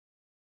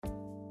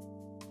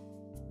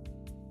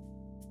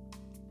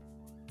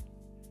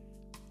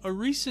A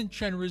recent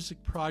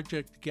Chenrezig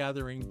project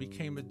gathering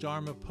became a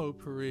Dharma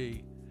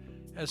potpourri.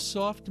 As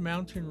soft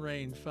mountain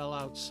rain fell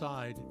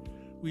outside,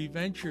 we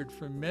ventured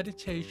from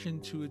meditation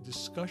to a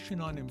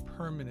discussion on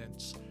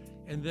impermanence,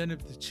 and then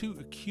of the two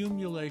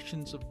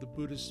accumulations of the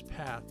Buddhist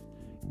path,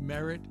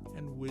 merit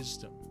and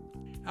wisdom.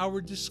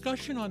 Our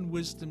discussion on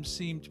wisdom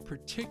seemed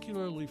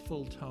particularly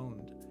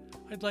full-toned.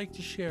 I'd like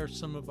to share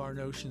some of our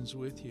notions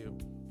with you.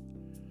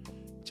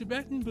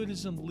 Tibetan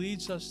Buddhism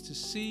leads us to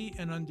see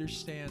and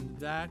understand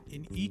that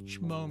in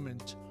each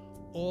moment,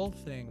 all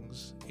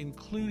things,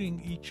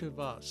 including each of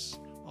us,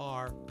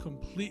 are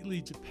completely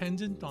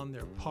dependent on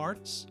their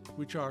parts,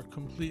 which are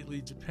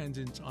completely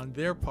dependent on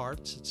their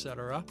parts,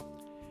 etc.,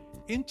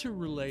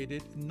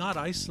 interrelated, not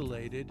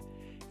isolated,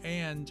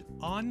 and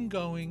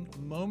ongoing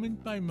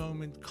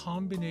moment-by-moment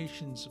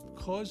combinations of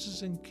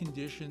causes and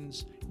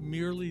conditions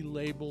merely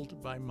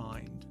labeled by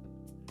mind.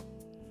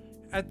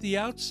 At the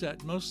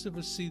outset, most of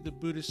us see the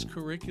Buddhist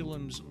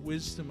curriculum's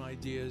wisdom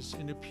ideas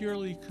in a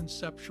purely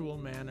conceptual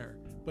manner,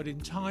 but in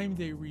time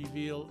they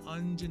reveal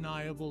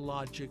undeniable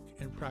logic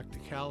and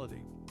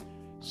practicality.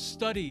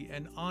 Study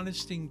and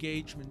honest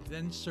engagement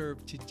then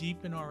serve to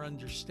deepen our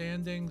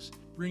understandings,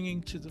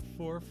 bringing to the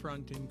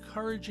forefront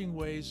encouraging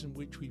ways in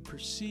which we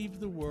perceive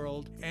the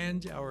world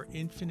and our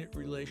infinite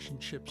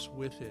relationships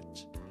with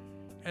it.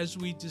 As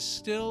we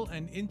distill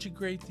and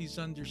integrate these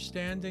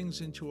understandings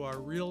into our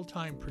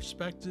real-time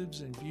perspectives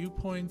and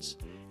viewpoints,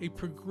 a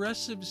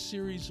progressive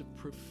series of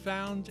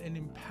profound and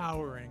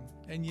empowering,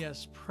 and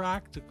yes,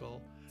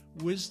 practical,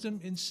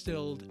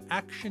 wisdom-instilled,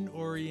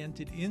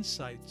 action-oriented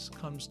insights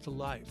comes to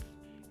life.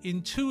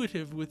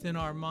 Intuitive within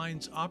our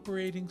mind's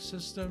operating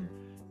system,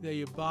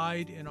 they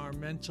abide in our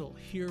mental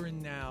here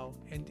and now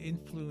and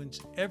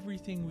influence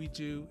everything we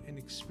do and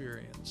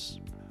experience.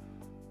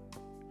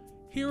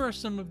 Here are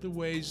some of the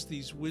ways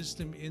these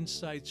wisdom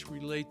insights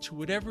relate to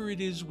whatever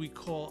it is we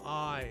call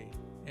I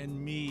and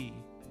me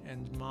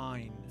and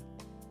mine.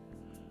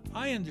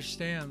 I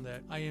understand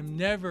that I am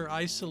never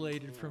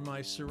isolated from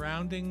my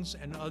surroundings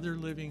and other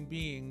living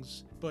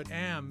beings, but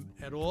am,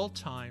 at all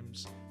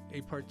times, a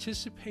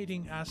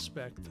participating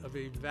aspect of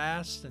a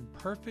vast and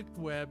perfect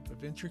web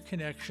of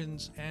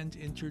interconnections and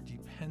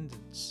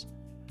interdependence.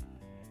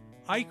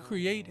 I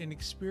create and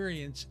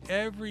experience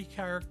every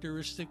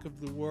characteristic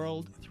of the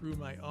world through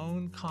my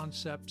own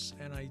concepts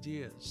and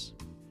ideas.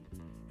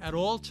 At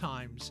all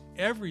times,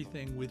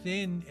 everything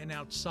within and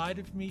outside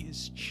of me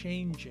is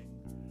changing.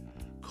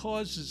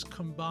 Causes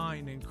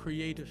combine and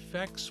create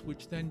effects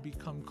which then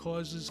become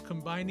causes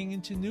combining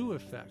into new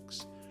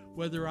effects,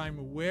 whether I'm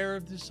aware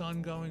of this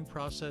ongoing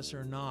process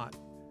or not.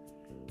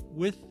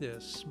 With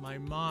this, my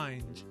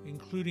mind,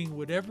 including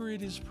whatever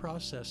it is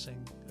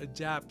processing,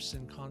 adapts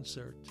in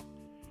concert.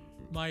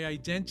 My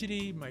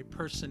identity, my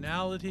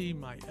personality,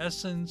 my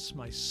essence,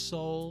 my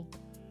soul,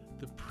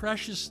 the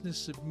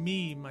preciousness of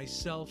me,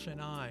 myself, and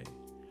I,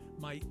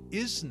 my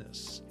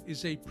isness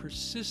is a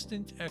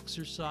persistent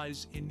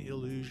exercise in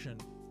illusion.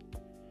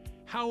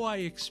 How I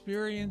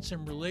experience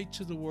and relate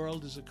to the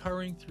world is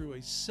occurring through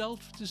a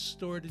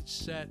self-distorted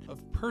set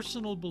of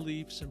personal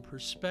beliefs and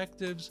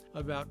perspectives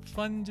about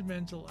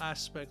fundamental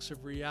aspects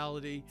of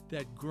reality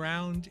that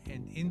ground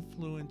and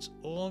influence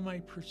all my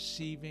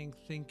perceiving,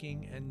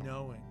 thinking, and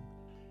knowing.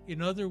 In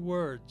other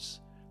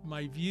words,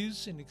 my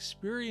views and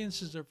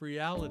experiences of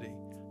reality,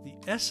 the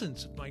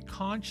essence of my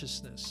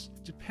consciousness,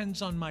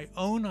 depends on my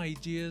own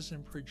ideas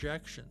and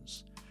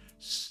projections,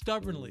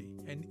 stubbornly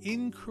and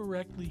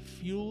incorrectly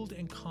fueled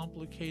and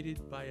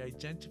complicated by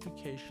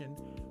identification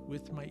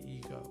with my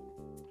ego.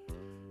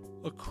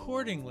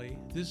 Accordingly,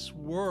 this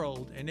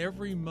world and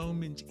every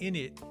moment in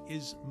it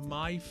is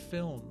my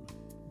film,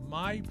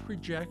 my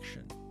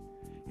projection,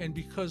 and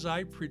because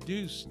I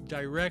produce,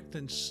 direct,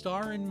 and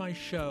star in my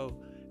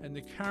show, and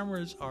the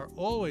cameras are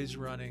always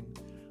running,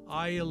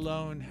 I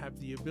alone have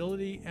the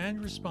ability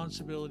and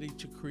responsibility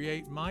to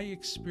create my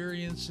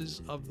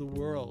experiences of the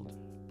world.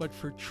 But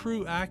for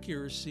true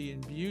accuracy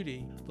and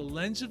beauty, the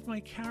lens of my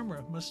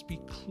camera must be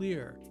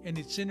clear, and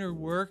its inner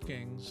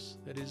workings,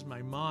 that is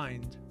my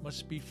mind,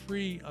 must be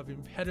free of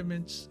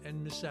impediments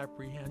and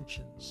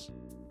misapprehensions.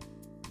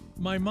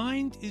 My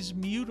mind is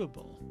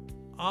mutable.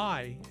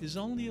 I is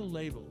only a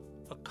label,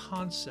 a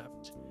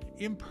concept,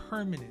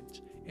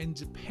 impermanent, and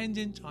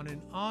dependent on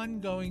an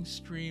ongoing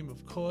stream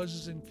of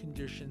causes and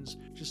conditions,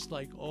 just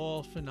like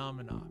all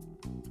phenomena.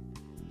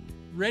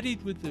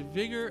 Readied with the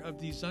vigor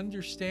of these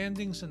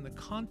understandings and the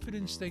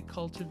confidence they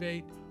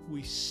cultivate,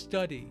 we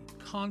study,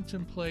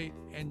 contemplate,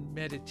 and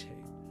meditate.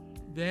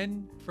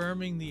 Then,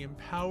 firming the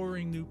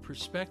empowering new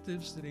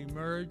perspectives that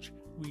emerge,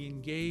 we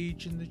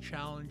engage in the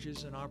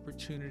challenges and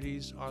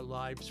opportunities our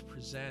lives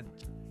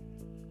present.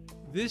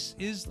 This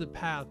is the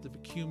path of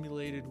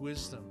accumulated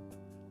wisdom,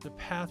 the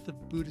path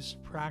of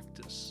Buddhist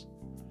practice,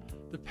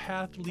 the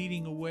path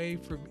leading away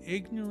from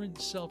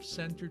ignorant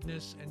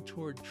self-centeredness and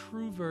toward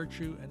true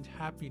virtue and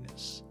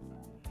happiness.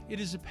 It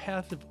is a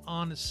path of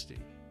honesty,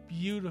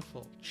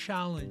 beautiful,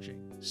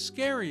 challenging,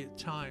 scary at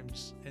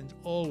times, and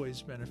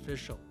always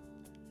beneficial.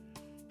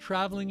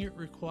 Traveling it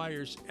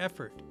requires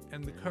effort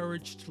and the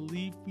courage to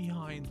leave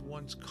behind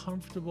once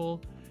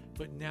comfortable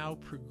but now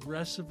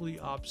progressively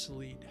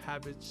obsolete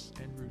habits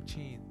and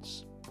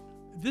routines.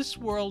 This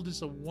world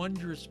is a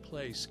wondrous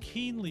place,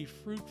 keenly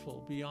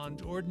fruitful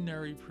beyond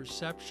ordinary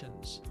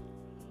perceptions.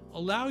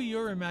 Allow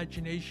your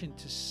imagination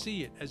to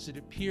see it as it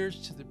appears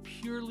to the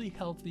purely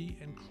healthy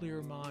and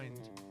clear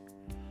mind.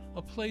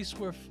 A place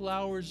where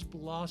flowers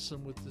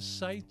blossom with the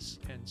sights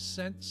and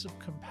scents of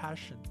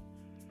compassion,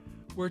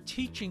 where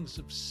teachings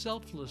of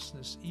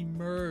selflessness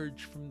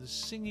emerge from the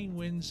singing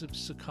winds of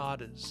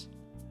cicadas,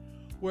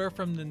 where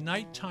from the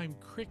nighttime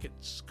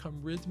crickets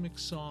come rhythmic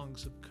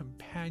songs of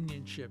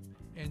companionship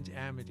and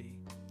amity.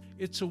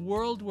 It's a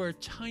world where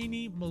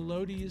tiny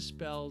melodious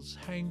bells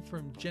hang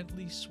from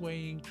gently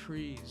swaying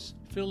trees,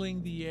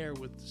 filling the air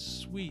with the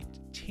sweet,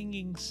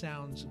 tinging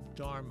sounds of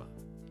Dharma.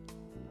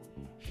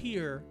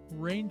 Here,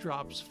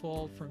 raindrops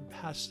fall from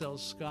pastel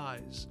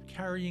skies,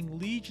 carrying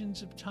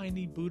legions of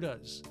tiny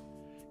Buddhas,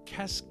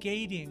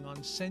 cascading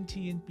on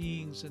sentient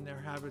beings in their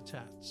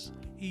habitats,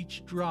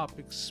 each drop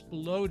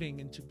exploding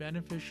into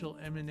beneficial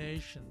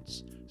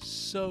emanations,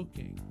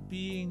 soaking,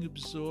 being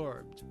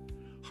absorbed.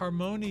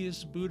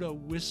 Harmonious Buddha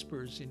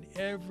whispers in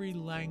every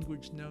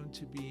language known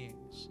to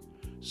beings,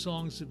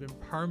 songs of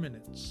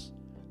impermanence,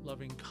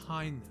 loving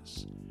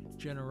kindness,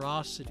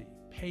 generosity,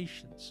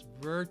 patience,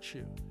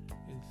 virtue,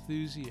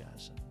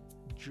 enthusiasm,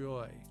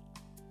 joy.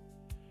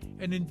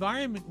 An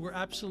environment where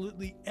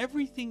absolutely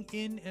everything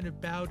in and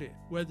about it,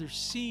 whether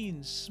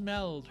seen,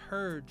 smelled,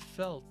 heard,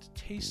 felt,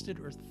 tasted,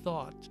 or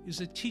thought, is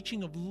a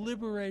teaching of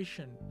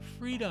liberation,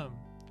 freedom,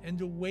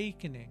 and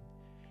awakening,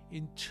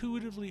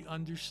 intuitively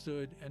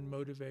understood and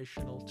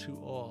motivational to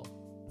all.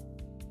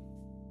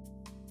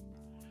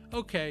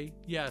 Okay,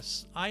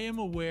 yes, I am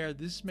aware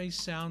this may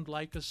sound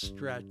like a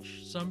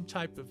stretch, some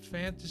type of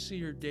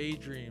fantasy or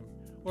daydream,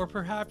 or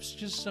perhaps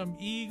just some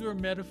eager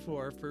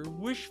metaphor for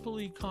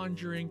wishfully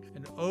conjuring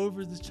an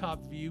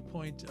over-the-top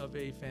viewpoint of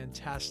a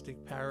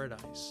fantastic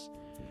paradise,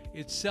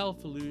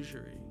 itself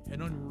illusory,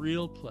 an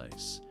unreal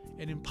place,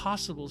 an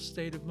impossible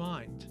state of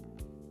mind.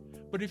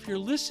 But if you're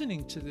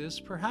listening to this,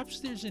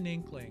 perhaps there's an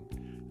inkling,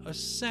 a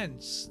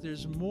sense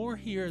there's more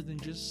here than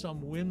just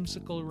some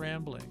whimsical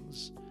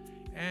ramblings,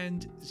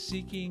 and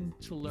seeking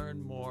to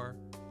learn more,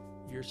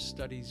 your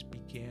studies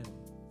begin.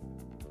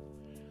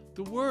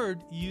 The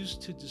word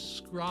used to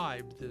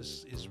describe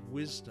this is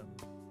wisdom.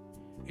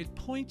 It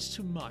points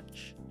to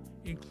much,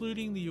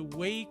 including the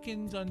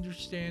awakened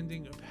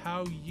understanding of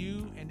how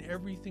you and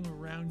everything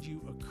around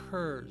you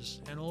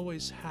occurs and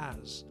always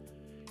has,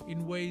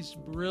 in ways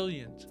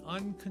brilliant,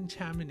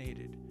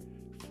 uncontaminated,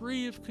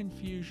 free of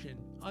confusion,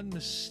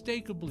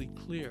 unmistakably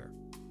clear.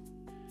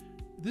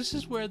 This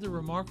is where the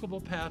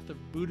remarkable path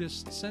of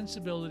Buddhist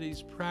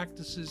sensibilities,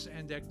 practices,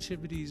 and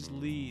activities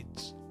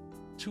leads,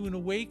 to an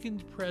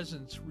awakened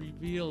presence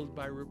revealed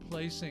by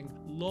replacing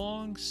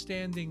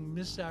long-standing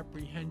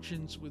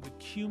misapprehensions with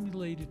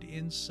accumulated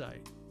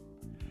insight,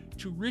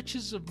 to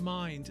riches of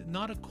mind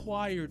not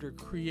acquired or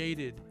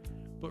created,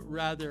 but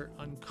rather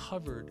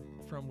uncovered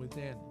from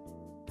within.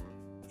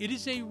 It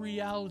is a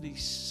reality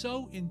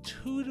so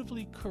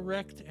intuitively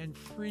correct and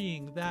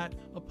freeing that,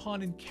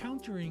 upon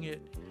encountering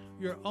it,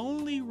 your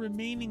only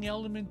remaining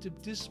element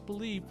of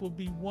disbelief will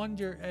be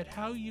wonder at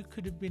how you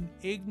could have been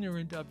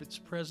ignorant of its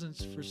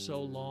presence for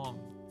so long.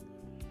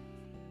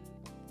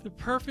 The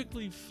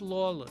perfectly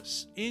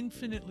flawless,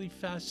 infinitely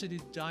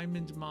faceted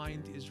diamond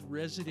mind is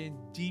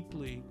resident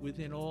deeply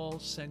within all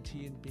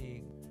sentient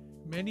being.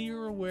 Many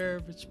are aware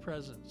of its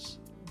presence.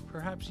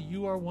 Perhaps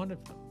you are one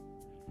of them.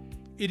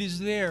 It is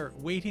there,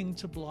 waiting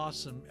to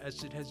blossom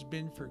as it has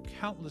been for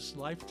countless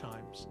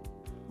lifetimes.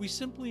 We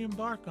simply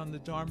embark on the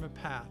Dharma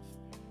path,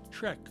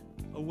 trek,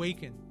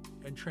 awaken,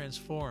 and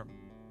transform.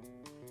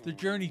 The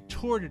journey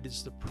toward it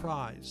is the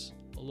prize.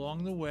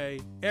 Along the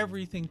way,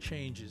 everything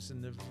changes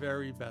in the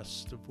very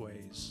best of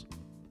ways.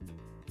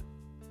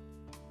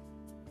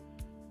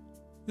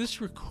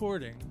 This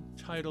recording,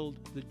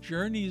 titled "The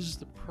Journey is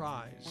the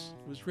Prize,"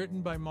 was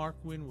written by Mark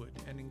Winwood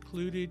and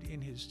included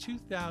in his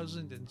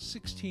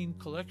 2016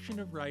 collection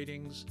of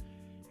writings,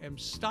 Am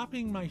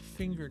Stopping My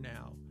Finger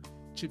Now,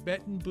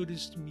 Tibetan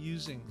Buddhist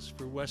Musings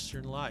for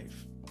Western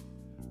Life.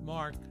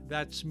 Mark,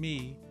 that's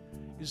me,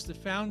 is the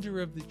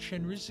founder of the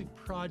Chenrezig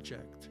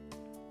Project,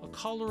 a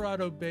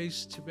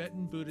Colorado-based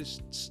Tibetan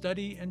Buddhist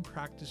study and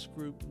practice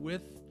group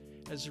with,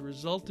 as a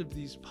result of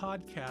these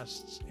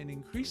podcasts, an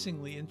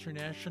increasingly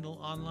international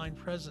online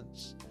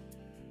presence.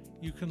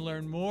 You can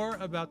learn more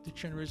about the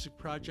Chenrezig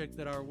Project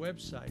at our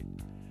website,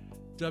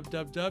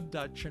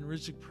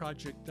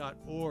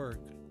 www.chenrezigproject.org.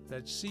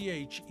 That's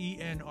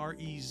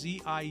CHENREZIG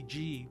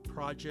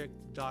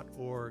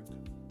project.org.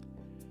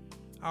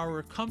 Our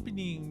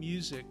accompanying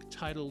music,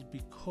 titled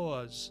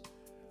Because,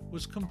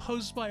 was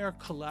composed by our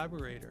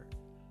collaborator,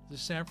 the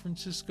San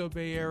Francisco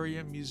Bay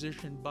Area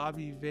musician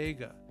Bobby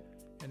Vega,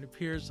 and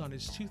appears on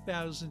his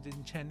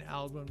 2010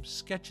 album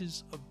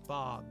Sketches of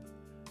Bob.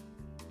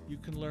 You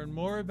can learn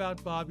more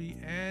about Bobby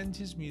and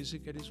his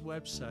music at his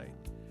website,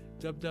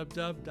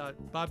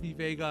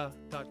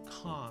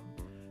 www.bobbyvega.com.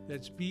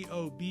 That's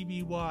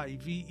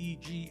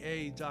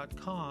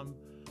BOBBYVEGA.com.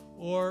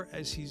 Or,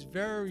 as he's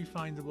very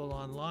findable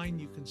online,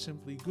 you can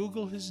simply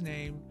Google his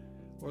name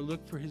or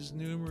look for his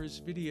numerous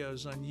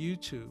videos on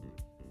YouTube.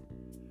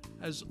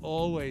 As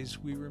always,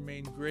 we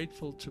remain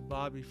grateful to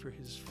Bobby for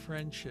his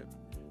friendship,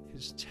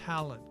 his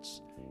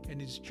talents, and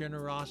his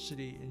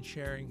generosity in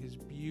sharing his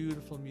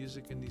beautiful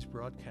music in these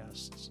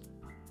broadcasts.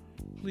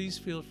 Please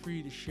feel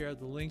free to share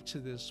the link to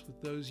this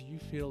with those you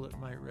feel it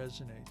might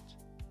resonate.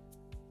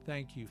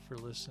 Thank you for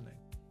listening.